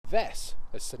This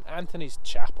is St Anthony's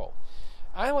Chapel.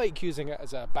 I like using it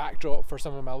as a backdrop for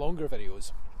some of my longer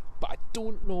videos, but I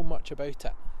don't know much about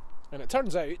it. And it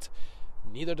turns out,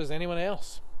 neither does anyone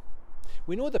else.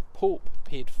 We know the Pope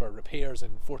paid for repairs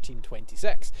in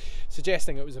 1426,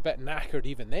 suggesting it was a bit knackered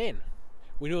even then.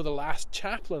 We know the last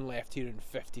chaplain left here in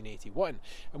 1581,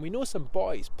 and we know some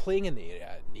boys playing in the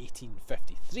area in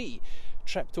 1853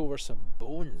 tripped over some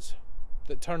bones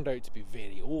that turned out to be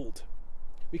very old.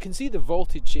 We can see the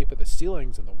vaulted shape of the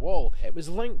ceilings and the wall. It was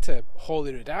linked to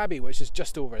Holyrood Abbey, which is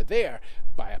just over there,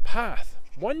 by a path.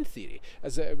 One theory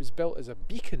is that it was built as a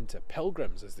beacon to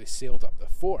pilgrims as they sailed up the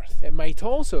Forth. It might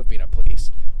also have been a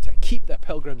place to keep the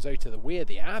pilgrims out of the way of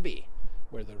the Abbey,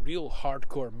 where the real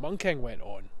hardcore monking went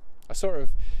on. A sort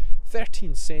of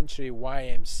 13th century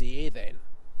YMCA then.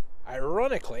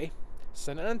 Ironically,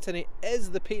 St Anthony is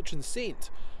the patron saint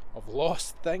of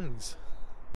lost things.